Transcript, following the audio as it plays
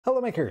Hello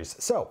makers!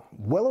 So,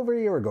 well over a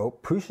year ago,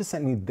 Prusa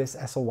sent me this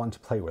SL1 to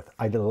play with.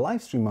 I did a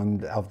live stream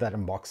of that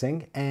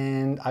unboxing,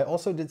 and I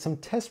also did some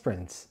test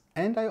prints,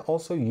 and I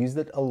also used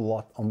it a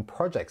lot on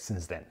projects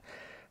since then.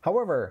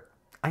 However,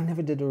 I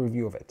never did a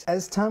review of it.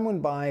 As time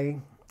went by,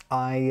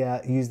 I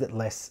used it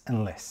less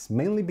and less,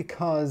 mainly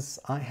because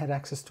I had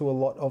access to a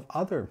lot of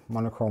other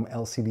monochrome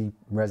LCD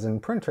resin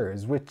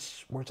printers,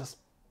 which were just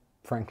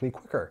frankly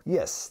quicker.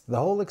 Yes, the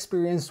whole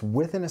experience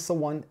with an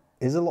SL1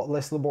 is a lot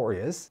less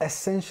laborious.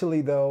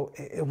 Essentially though,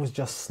 it was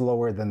just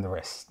slower than the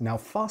rest. Now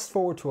fast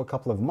forward to a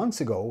couple of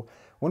months ago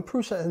when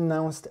Prusa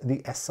announced the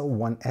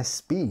SL1S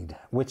Speed,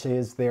 which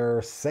is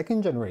their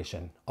second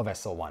generation of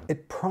SL1.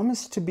 It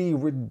promised to be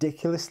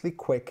ridiculously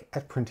quick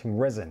at printing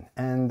resin,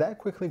 and that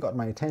quickly got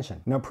my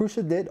attention. Now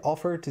Prusa did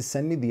offer to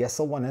send me the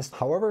SL1S,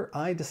 however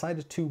I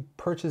decided to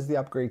purchase the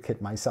upgrade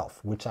kit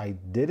myself, which I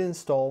did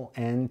install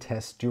and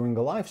test during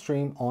the live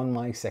stream on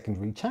my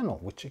secondary channel,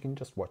 which you can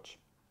just watch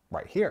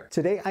right here.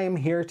 Today I am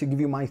here to give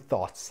you my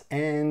thoughts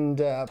and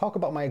talk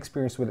about my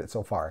experience with it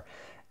so far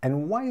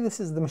and why this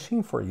is the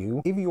machine for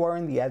you if you are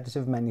in the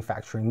additive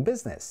manufacturing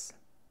business,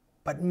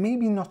 but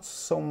maybe not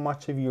so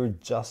much if you're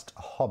just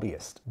a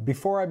hobbyist.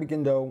 Before I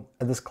begin though,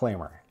 a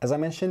disclaimer. As I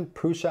mentioned,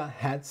 Prusa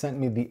had sent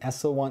me the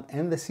SL1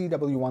 and the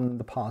CW1 in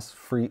the past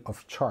free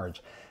of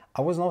charge.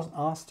 I was not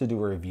asked to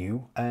do a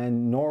review,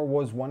 and nor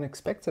was one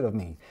expected of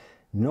me.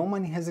 No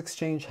money has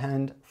exchanged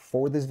hand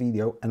for this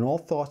video, and all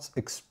thoughts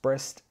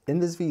expressed in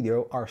this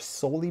video are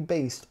solely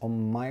based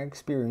on my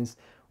experience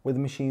with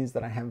the machines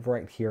that I have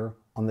right here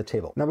on the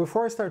table. Now,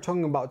 before I start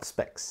talking about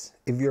specs,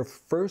 if your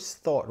first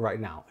thought right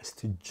now is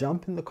to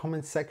jump in the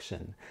comment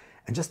section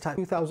and just type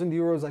 2,000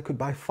 euros, I could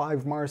buy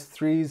 5 Mars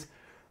 3s,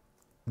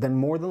 then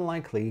more than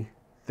likely,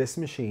 this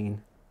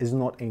machine is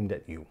not aimed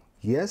at you.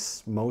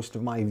 Yes, most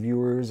of my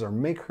viewers are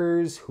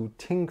makers who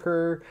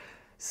tinker.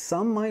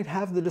 Some might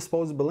have the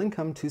disposable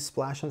income to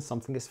splash on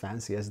something as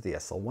fancy as the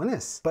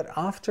SL1S. But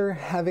after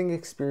having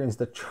experienced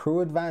the true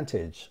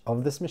advantage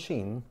of this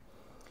machine,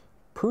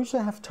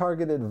 Prusa have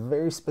targeted a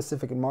very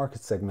specific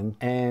market segment,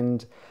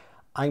 and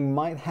I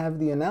might have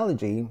the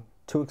analogy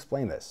to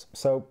explain this.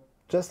 So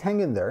just hang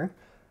in there.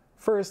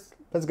 First,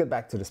 let's get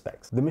back to the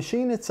specs. The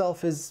machine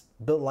itself is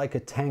built like a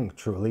tank,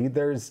 truly.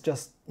 There's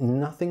just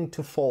nothing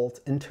to fault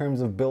in terms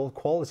of build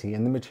quality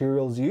and the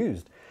materials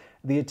used.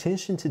 The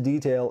attention to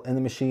detail in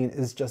the machine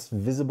is just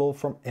visible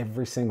from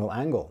every single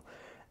angle.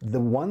 The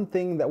one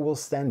thing that will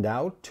stand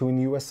out to a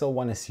new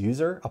SL1S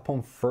user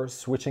upon first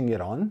switching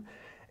it on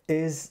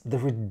is the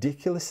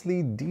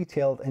ridiculously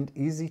detailed and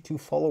easy to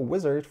follow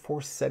wizard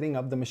for setting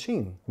up the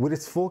machine. With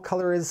its full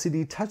color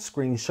LCD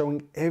touchscreen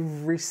showing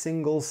every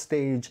single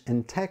stage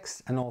in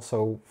text and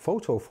also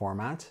photo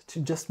format to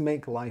just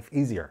make life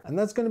easier. And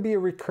that's going to be a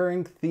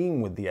recurring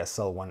theme with the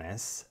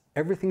SL1S.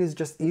 Everything is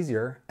just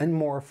easier and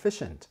more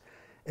efficient.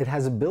 It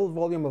has a build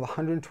volume of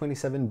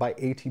 127 by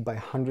 80 by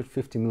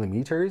 150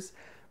 millimeters.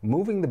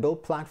 Moving the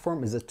build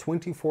platform is a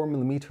 24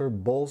 millimeter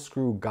ball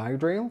screw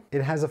guide rail.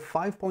 It has a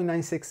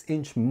 5.96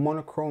 inch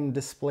monochrome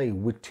display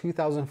with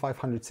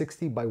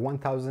 2560 by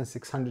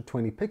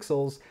 1620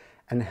 pixels,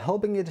 and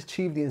helping it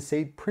achieve the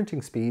insane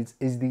printing speeds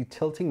is the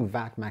tilting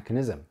VAT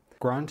mechanism.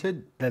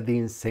 Granted that the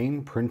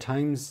insane print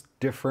times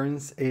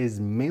difference is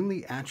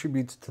mainly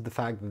attributed to the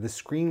fact that the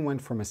screen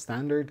went from a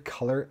standard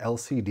color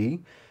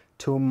LCD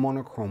to a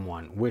monochrome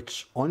one,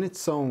 which on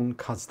its own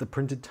cuts the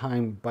printed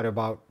time by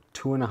about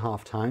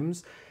 2.5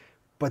 times.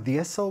 But the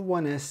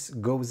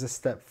SL1S goes a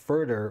step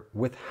further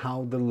with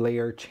how the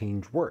layer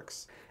change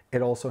works.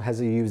 It also has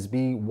a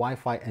USB,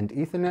 Wi-Fi and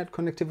Ethernet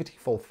connectivity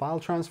for file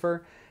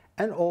transfer,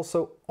 and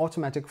also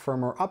automatic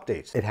firmware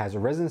updates. It has a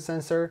resin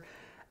sensor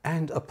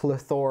and a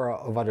plethora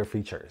of other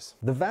features.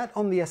 The VAT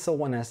on the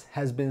SL1S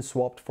has been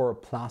swapped for a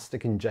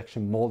plastic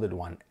injection molded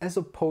one, as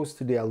opposed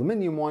to the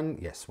aluminum one,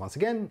 yes, once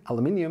again,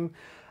 aluminum,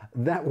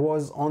 that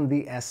was on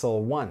the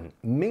SL1,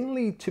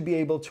 mainly to be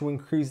able to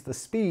increase the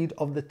speed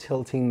of the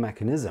tilting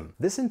mechanism.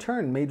 This in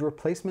turn made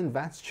replacement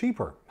VATs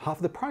cheaper,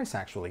 half the price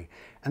actually,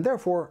 and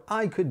therefore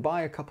I could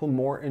buy a couple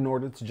more in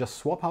order to just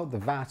swap out the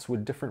VATs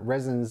with different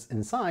resins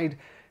inside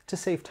to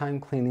save time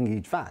cleaning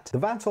each VAT. The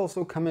VATs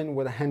also come in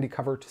with a handy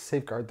cover to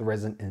safeguard the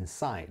resin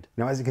inside.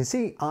 Now, as you can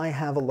see, I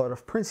have a lot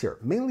of prints here,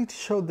 mainly to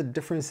show the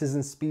differences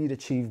in speed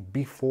achieved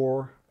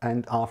before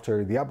and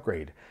after the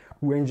upgrade,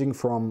 ranging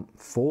from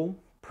full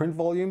print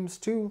volumes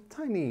to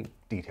tiny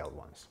detailed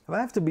ones. If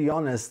I have to be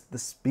honest, the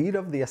speed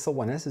of the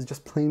SL1S is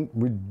just plain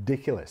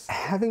ridiculous.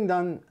 Having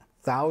done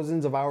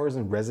thousands of hours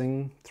in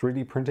resin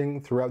 3D printing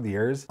throughout the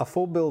years, a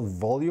full build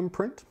volume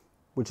print,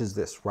 which is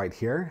this right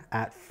here,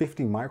 at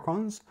 50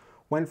 microns,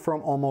 went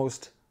from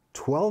almost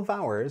 12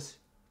 hours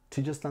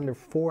to just under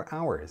 4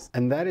 hours.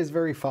 And that is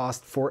very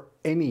fast for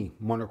any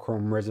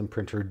monochrome resin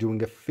printer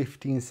doing a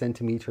 15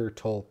 centimeter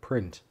tall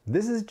print.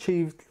 This is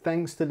achieved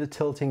thanks to the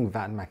tilting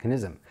VAT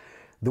mechanism.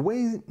 The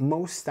way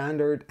most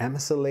standard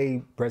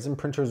MSLA resin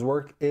printers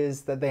work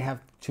is that they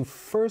have to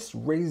first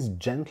raise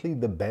gently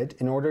the bed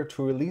in order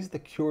to release the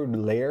cured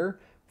layer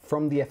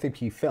from the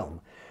FEP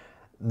film.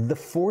 The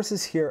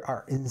forces here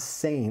are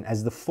insane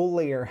as the full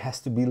layer has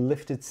to be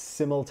lifted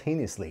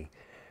simultaneously.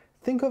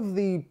 Think of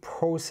the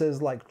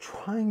process like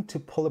trying to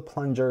pull a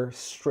plunger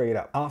straight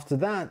up. After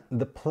that,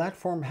 the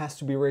platform has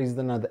to be raised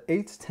another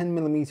 8 to 10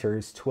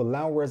 millimeters to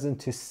allow resin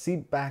to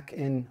seep back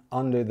in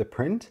under the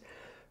print,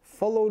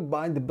 followed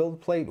by the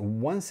build plate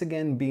once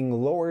again being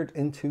lowered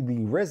into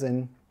the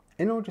resin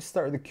in order to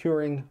start the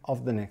curing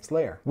of the next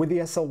layer. With the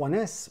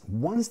SL1S,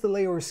 once the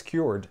layer is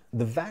cured,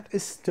 the vat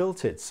is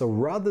tilted, so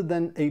rather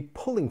than a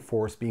pulling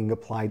force being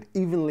applied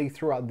evenly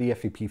throughout the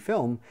FEP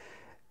film,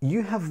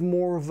 you have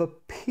more of a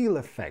peel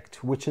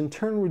effect, which in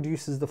turn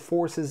reduces the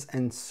forces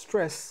and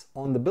stress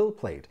on the build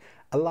plate,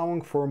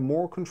 allowing for a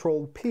more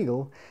controlled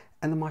peel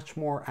and a much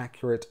more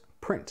accurate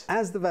print.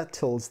 As the vat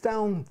tilts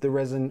down, the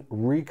resin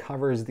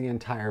recovers the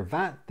entire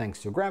vat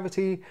thanks to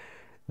gravity.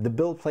 The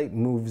build plate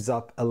moves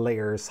up a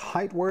layer's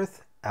height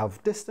worth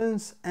of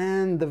distance,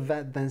 and the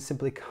vat then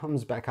simply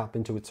comes back up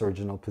into its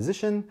original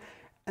position,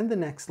 and the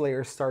next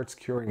layer starts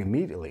curing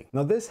immediately.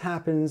 Now this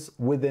happens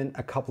within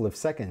a couple of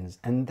seconds,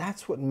 and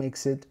that's what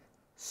makes it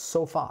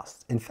so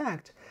fast. In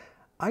fact,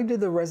 I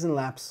did the resin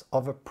lapse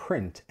of a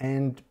print,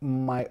 and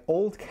my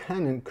old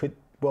Canon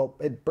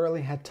it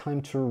barely had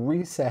time to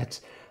reset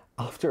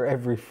after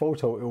every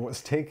photo it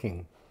was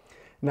taking.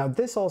 Now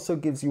this also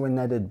gives you an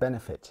added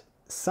benefit.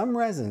 Some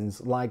resins,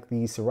 like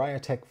the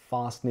Tech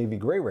Fast Navy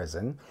Gray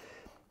resin,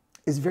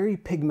 is very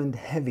pigment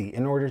heavy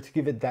in order to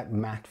give it that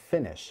matte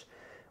finish.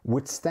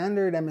 With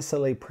standard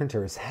MSLA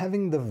printers,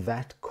 having the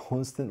vat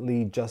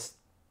constantly just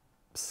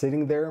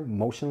sitting there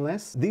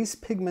motionless, these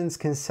pigments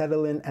can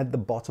settle in at the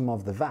bottom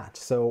of the vat.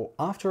 So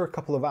after a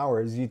couple of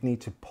hours, you'd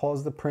need to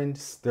pause the print,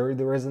 stir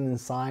the resin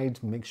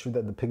inside, make sure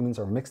that the pigments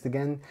are mixed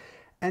again,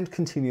 and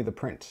continue the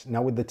print.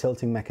 Now with the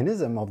tilting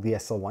mechanism of the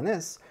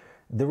SL1S,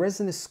 the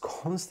resin is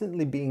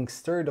constantly being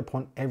stirred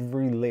upon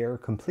every layer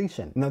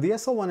completion. Now the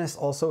SL1S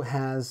also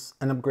has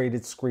an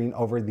upgraded screen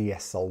over the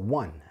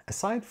SL1.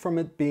 Aside from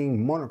it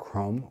being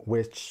monochrome,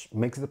 which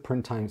makes the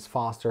print times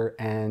faster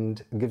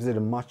and gives it a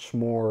much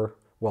longer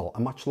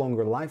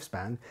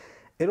lifespan,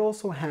 it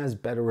also has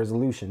better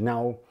resolution.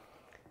 Now,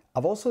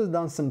 I've also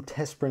done some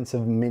test prints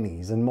of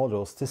minis and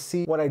models to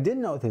see. What I did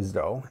notice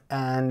though,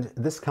 and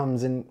this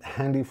comes in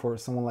handy for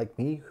someone like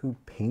me who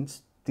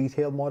paints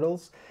detailed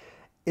models,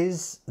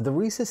 is the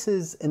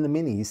recesses in the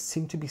minis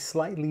seem to be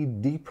slightly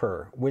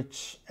deeper,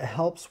 which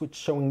helps with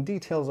showing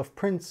details of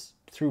prints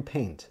through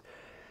paint.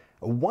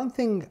 One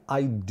thing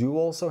I do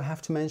also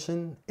have to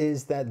mention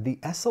is that the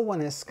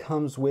SL1S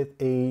comes with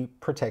a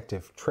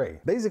protective tray.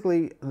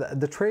 Basically,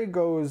 the tray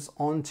goes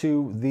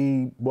onto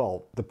the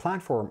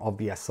platform of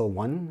the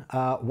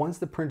SL1 once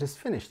the print is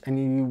finished and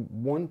you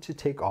want to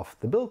take off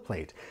the build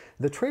plate.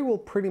 The tray will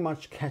pretty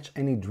much catch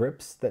any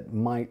drips that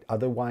might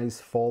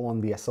otherwise fall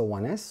on the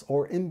SL1S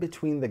or in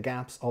between the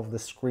gaps of the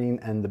screen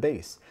and the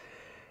base.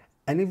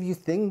 And if you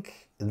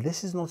think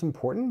this is not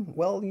important,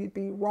 well, you'd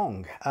be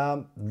wrong.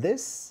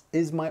 This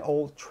is my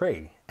old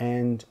tray,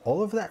 and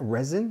all of that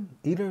resin,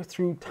 either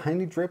through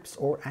tiny drips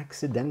or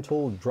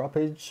accidental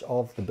droppage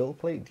of the build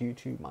plate due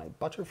to my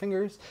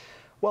butterfingers,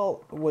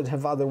 well, would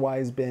have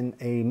otherwise been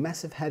a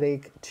massive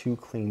headache to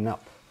clean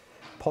up.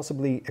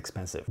 Possibly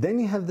expensive. Then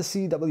you have the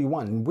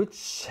CW1,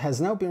 which has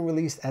now been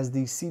released as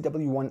the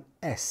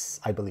CW1S,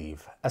 I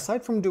believe.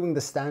 Aside from doing the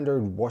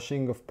standard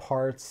washing of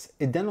parts,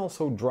 it then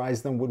also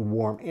dries them with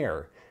warm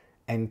air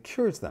and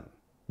cures them.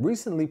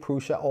 Recently,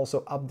 Prusa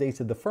also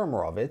updated the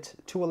firmware of it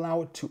to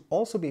allow it to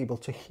also be able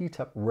to heat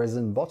up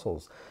resin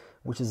bottles,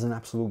 which is an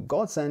absolute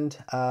godsend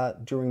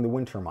during the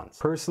winter months.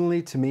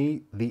 Personally, to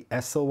me, the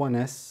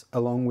SL1S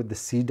along with the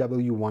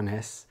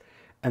CW1S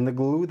and the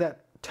glue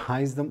that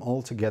ties them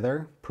all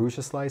together,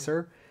 Prusa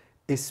Slicer,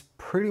 is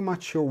pretty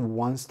much your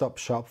one-stop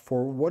shop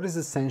for what is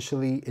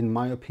essentially, in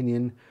my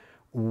opinion,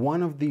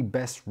 one of the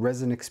best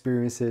resin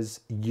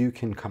experiences you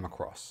can come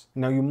across.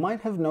 Now you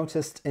might have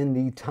noticed in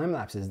the time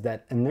lapses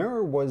that an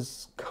error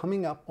was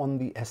coming up on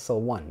the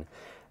SL1.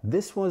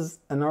 This was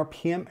an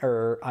RPM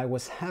error I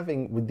was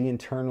having with the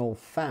internal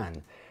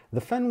fan.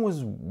 The fan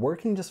was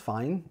working just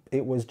fine.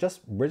 It was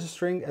just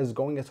registering as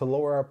going at a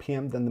lower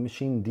RPM than the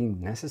machine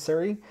deemed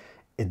necessary.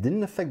 It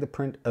didn't affect the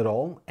print at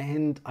all,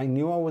 and I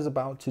knew I was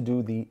about to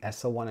do the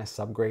SL1S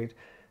upgrade,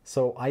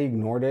 so I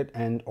ignored it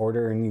and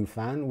ordered a new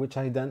fan, which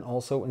I then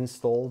also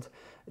installed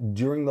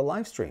during the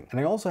live stream. And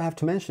I also have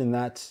to mention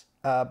that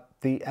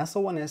the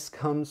SL1S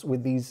comes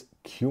with these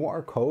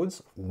QR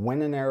codes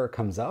when an error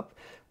comes up,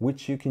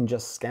 which you can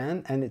just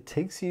scan, and it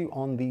takes you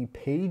on the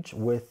page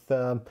with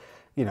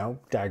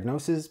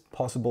diagnosis,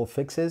 possible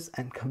fixes,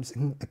 and comes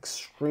in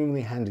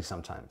extremely handy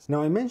sometimes.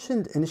 Now, I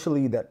mentioned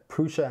initially that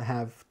Prusa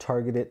have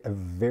targeted a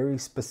very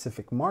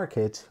specific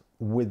market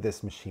with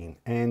this machine,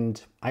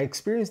 and I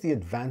experienced the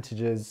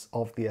advantages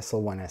of the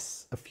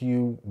SL1S a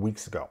few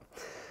weeks ago.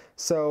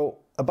 So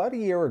about a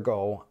year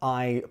ago,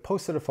 I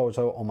posted a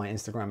photo on my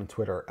Instagram and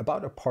Twitter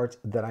about a part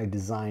that I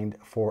designed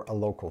for a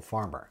local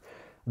farmer.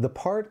 The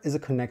part is a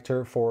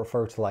connector for a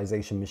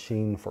fertilization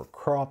machine for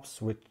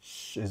crops,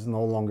 which is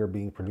no longer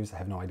being produced. I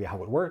have no idea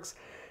how it works.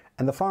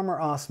 And the farmer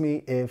asked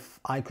me if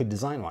I could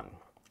design one.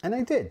 And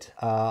I did.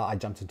 I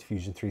jumped into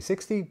Fusion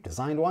 360,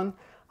 designed one.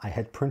 I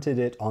had printed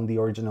it on the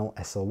original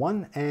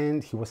SL1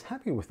 and he was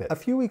happy with it. A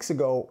few weeks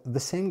ago, the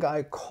same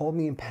guy called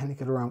me in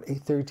panic at around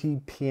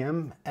 8:30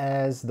 p.m.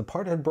 as the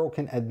part had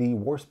broken at the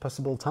worst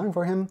possible time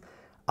for him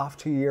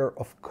after a year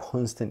of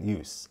constant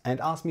use, and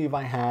asked me if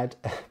I had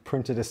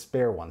printed a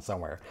spare one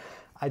somewhere.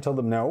 I told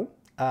him no,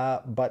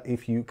 but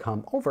if you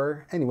come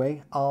over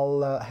anyway,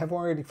 I'll have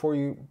one ready for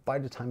you by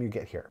the time you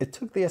get here. It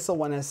took the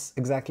SL1S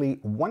exactly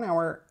 1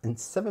 hour and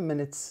 7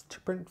 minutes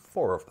to print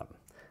 4 of them.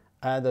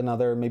 Add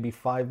another maybe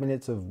 5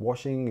 minutes of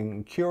washing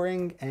and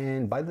curing,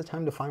 and by the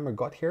time the Fimer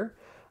got here,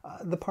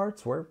 the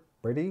parts were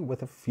ready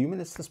with a few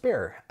minutes to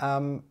spare.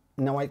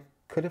 Now I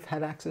could have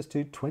had access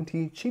to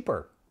 20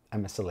 cheaper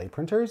MSLA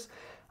printers.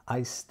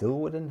 I still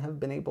wouldn't have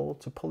been able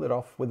to pull it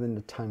off within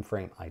the time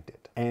frame I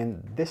did.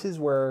 And this is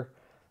where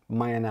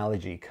my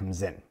analogy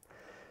comes in.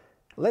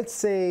 Let's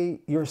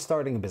say you're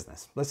starting a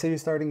business. Let's say you're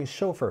starting a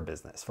chauffeur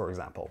business, for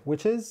example,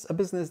 which is a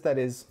business that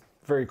is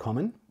very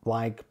common,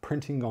 like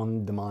printing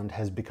on demand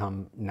has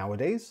become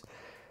nowadays.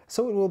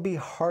 So it will be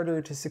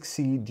harder to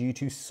succeed due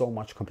to so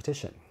much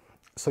competition.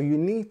 So you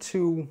need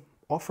to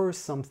offer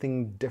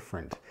something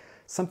different,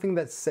 something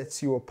that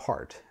sets you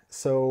apart.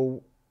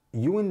 So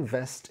you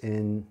invest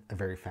in a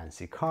very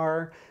fancy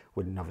car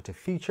with innovative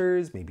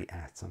features, maybe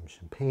add some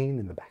champagne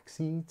in the back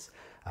seats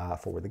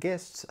for the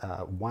guests,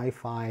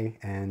 Wi-Fi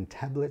and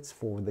tablets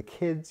for the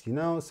kids, you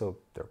know, so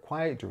they're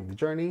quiet during the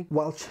journey.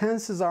 While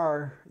chances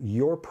are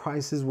your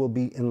prices will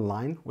be in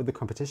line with the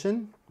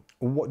competition,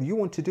 what you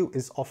want to do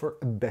is offer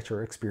a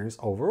better experience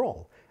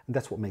overall. And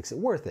that's what makes it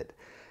worth it.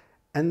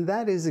 And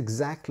that is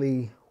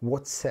exactly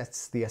what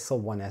sets the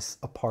SL1S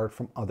apart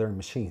from other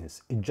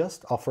machines. It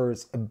just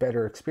offers a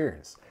better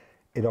experience.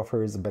 It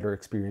offers a better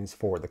experience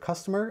for the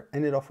customer,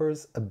 and it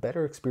offers a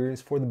better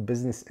experience for the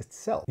business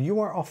itself. You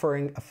are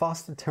offering a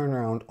faster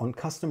turnaround on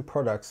custom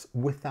products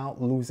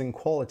without losing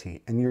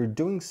quality, and you're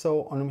doing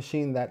so on a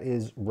machine that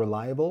is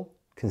reliable,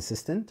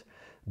 consistent,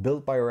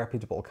 built by a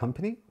reputable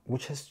company,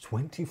 which has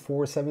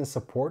 24/7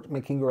 support,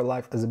 making your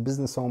life as a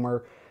business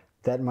owner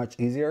that much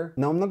easier.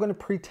 Now, I'm not going to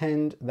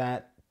pretend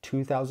that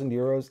 2,000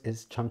 euros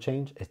is chump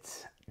change.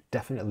 It's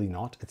definitely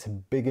not. It's a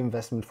big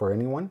investment for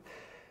anyone.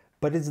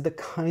 But it's the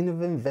kind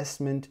of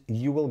investment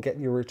you will get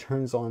your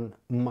returns on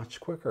much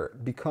quicker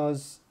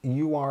because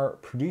you are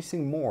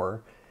producing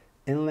more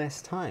in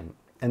less time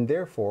and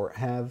therefore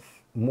have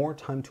more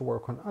time to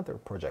work on other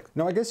projects.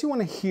 Now, I guess you want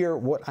to hear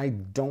what I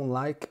don't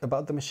like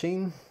about the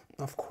machine.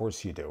 Of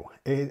course you do.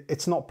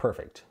 It's not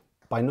perfect.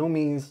 By no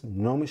means,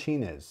 no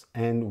machine is.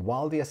 And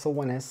while the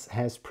SL1S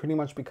has pretty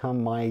much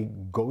become my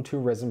go-to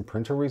resin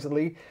printer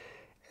recently,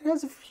 it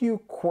has a few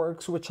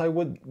quirks which I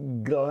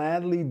would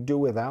gladly do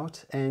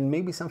without, and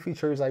maybe some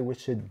features I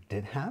wish it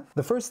did have.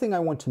 The first thing I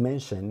want to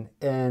mention,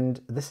 and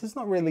this is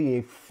not really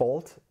a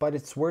fault, but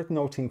it's worth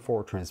noting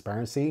for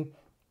transparency,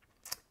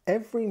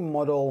 every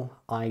model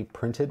I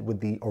printed with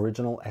the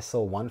original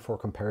SL1 for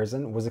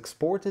comparison was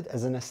exported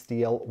as an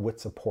STL with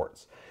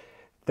supports.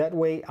 That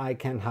way I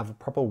can have a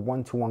proper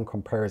one-to-one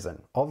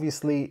comparison.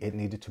 Obviously, it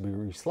needed to be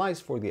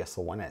resliced for the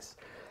SL1S.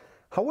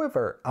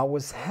 However, I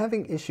was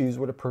having issues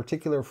with a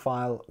particular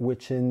file,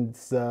 which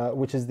is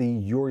the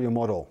Urea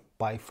model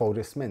by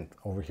Fotis Mint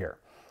over here.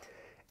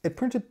 It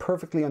printed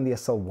perfectly on the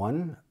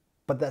SL1,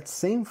 but that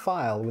same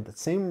file with the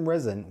same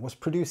resin was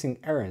producing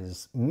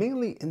errors,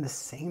 mainly in the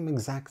same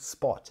exact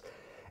spot.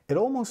 It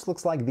almost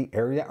looks like the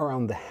area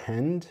around the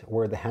hand,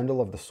 where the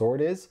handle of the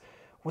sword is,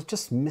 was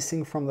just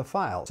missing from the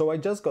file. So I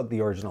just got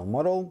the original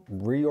model,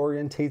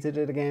 reorientated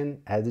it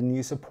again, added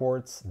new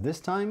supports. This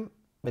time,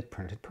 it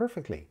printed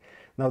perfectly.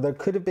 Now, there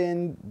could have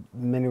been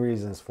many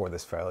reasons for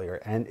this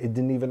failure, and it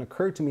didn't even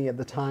occur to me at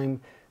the time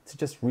to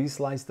just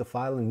reslice the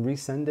file and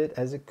resend it,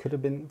 as it could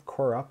have been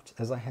corrupt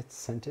as I had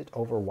sent it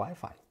over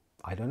Wi-Fi.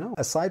 I don't know.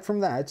 Aside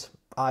from that,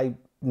 I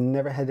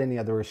never had any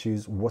other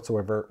issues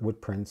whatsoever with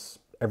prints.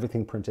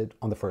 Everything printed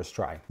on the first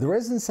try. The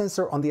resin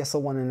sensor on the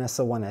SL1 and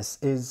SL1S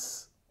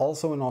is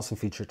also an awesome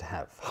feature to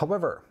have.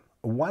 However,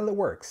 while it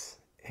works,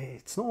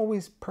 it's not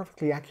always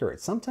perfectly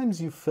accurate.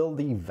 Sometimes you fill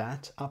the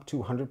vat up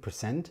to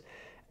 100%,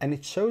 and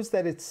it shows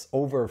that it's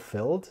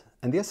overfilled,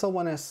 and the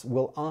SL1S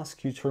will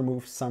ask you to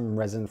remove some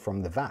resin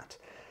from the vat.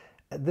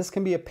 This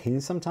can be a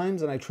pain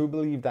sometimes, and I truly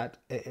believe that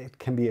it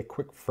can be a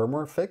quick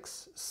firmware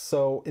fix.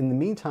 So in the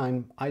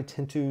meantime, I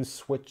tend to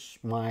switch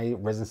my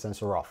resin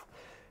sensor off.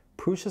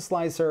 Prusa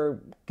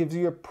Slicer gives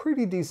you a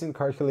pretty decent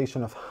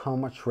calculation of how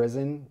much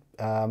resin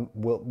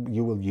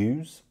you will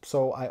use.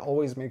 So I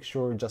always make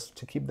sure just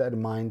to keep that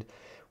in mind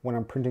when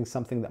I'm printing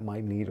something that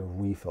might need a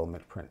refill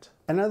mid-print.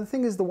 Another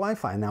thing is the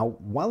Wi-Fi. Now,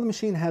 while the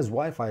machine has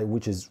Wi-Fi,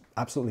 which is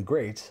absolutely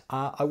great,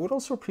 I would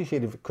also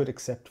appreciate if it could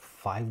accept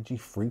 5G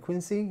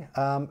frequency,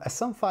 as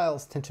some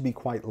files tend to be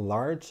quite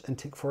large and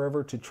take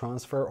forever to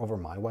transfer over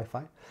my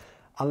Wi-Fi.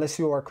 Unless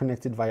you are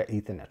connected via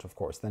Ethernet, of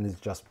course, then it's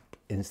just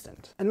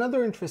instant.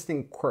 Another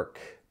interesting quirk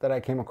that I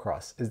came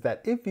across is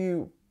that if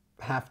you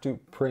have to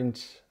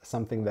print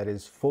something that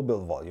is full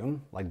build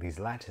volume, like these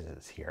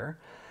lattices here,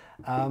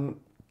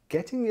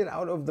 getting it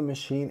out of the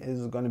machine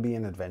is going to be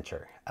an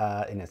adventure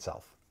in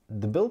itself.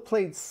 The build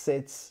plate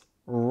sits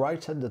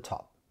right at the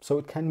top, so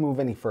it can't move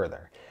any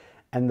further.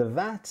 And the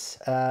vat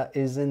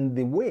is in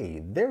the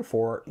way.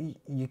 Therefore,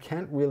 you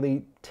can't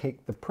really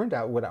take the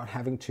printout without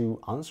having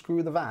to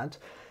unscrew the vat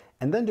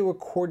and then do a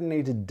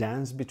coordinated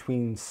dance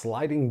between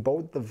sliding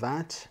both the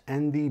vat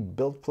and the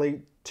build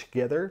plate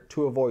together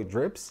to avoid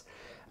drips.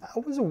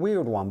 It was a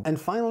weird one. And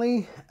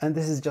finally, and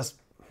this is just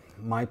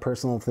my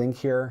personal thing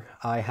here,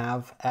 I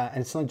have, and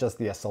it's not just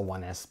the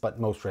SL1S, but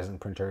most resin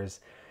printers,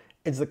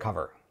 it's the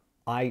cover.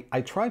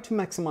 I try to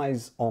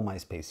maximize all my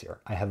space here.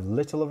 I have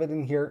little of it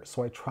in here,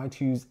 so I try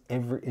to use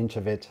every inch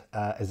of it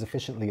as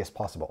efficiently as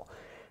possible.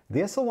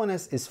 The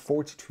SL1S is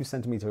 42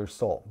 centimeters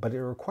tall, but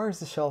it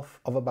requires a shelf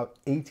of about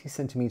 80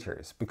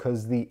 centimeters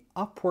because the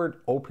upward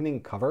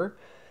opening cover,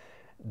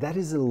 that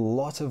is a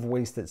lot of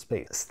wasted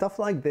space. Stuff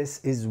like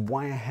this is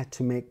why I had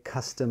to make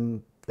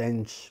custom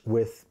bench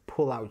with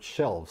pull-out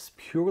shelves,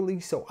 purely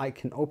so I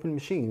can open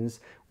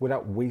machines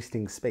without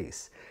wasting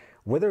space.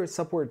 Whether it's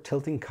upward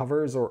tilting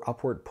covers or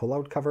upward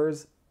pull-out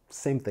covers,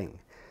 same thing.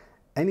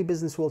 Any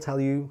business will tell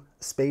you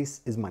space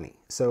is money.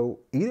 So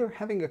either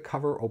having a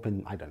cover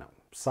open, I don't know,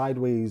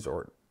 sideways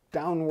or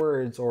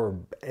downwards or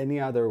any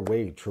other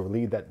way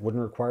truly that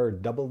wouldn't require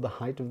double the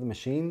height of the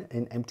machine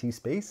in empty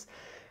space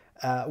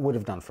would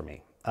have done for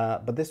me.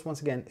 But this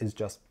once again is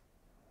just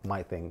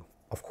my thing,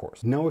 of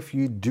course. Now, if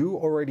you do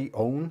already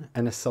own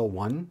an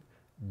SL1,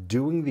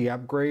 doing the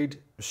upgrade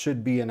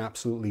should be an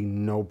absolutely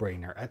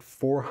no-brainer. At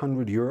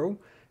 400 euro,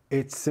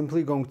 it's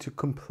simply going to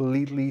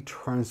completely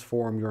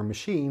transform your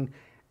machine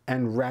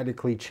and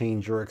radically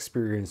change your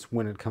experience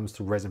when it comes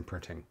to resin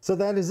printing. So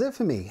that is it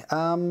for me.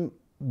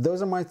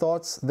 Those are my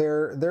thoughts.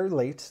 They're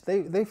late.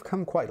 They've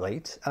come quite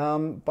late,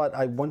 but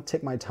I want to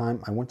take my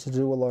time. I want to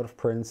do a lot of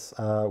prints.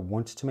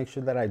 Wanted to make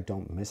sure that I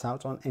don't miss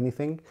out on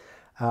anything.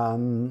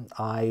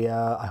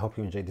 I hope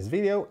you enjoyed this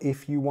video.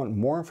 If you want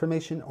more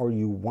information or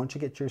you want to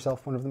get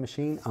yourself one of the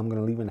machine, I'm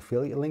going to leave an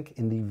affiliate link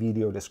in the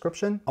video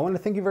description. I want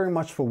to thank you very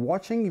much for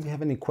watching. If you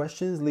have any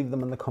questions, leave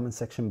them in the comment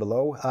section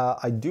below.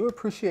 I do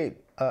appreciate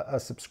a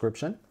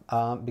subscription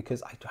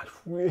because I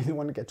really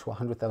want to get to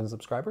 100,000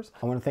 subscribers.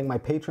 I want to thank my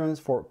patrons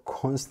for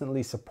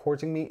constantly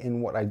supporting me in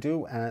what I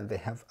do, and they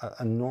have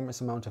an enormous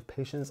amount of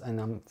patience,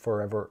 and I'm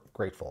forever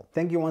grateful.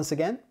 Thank you once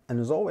again, and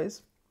as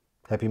always,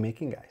 happy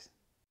making, guys.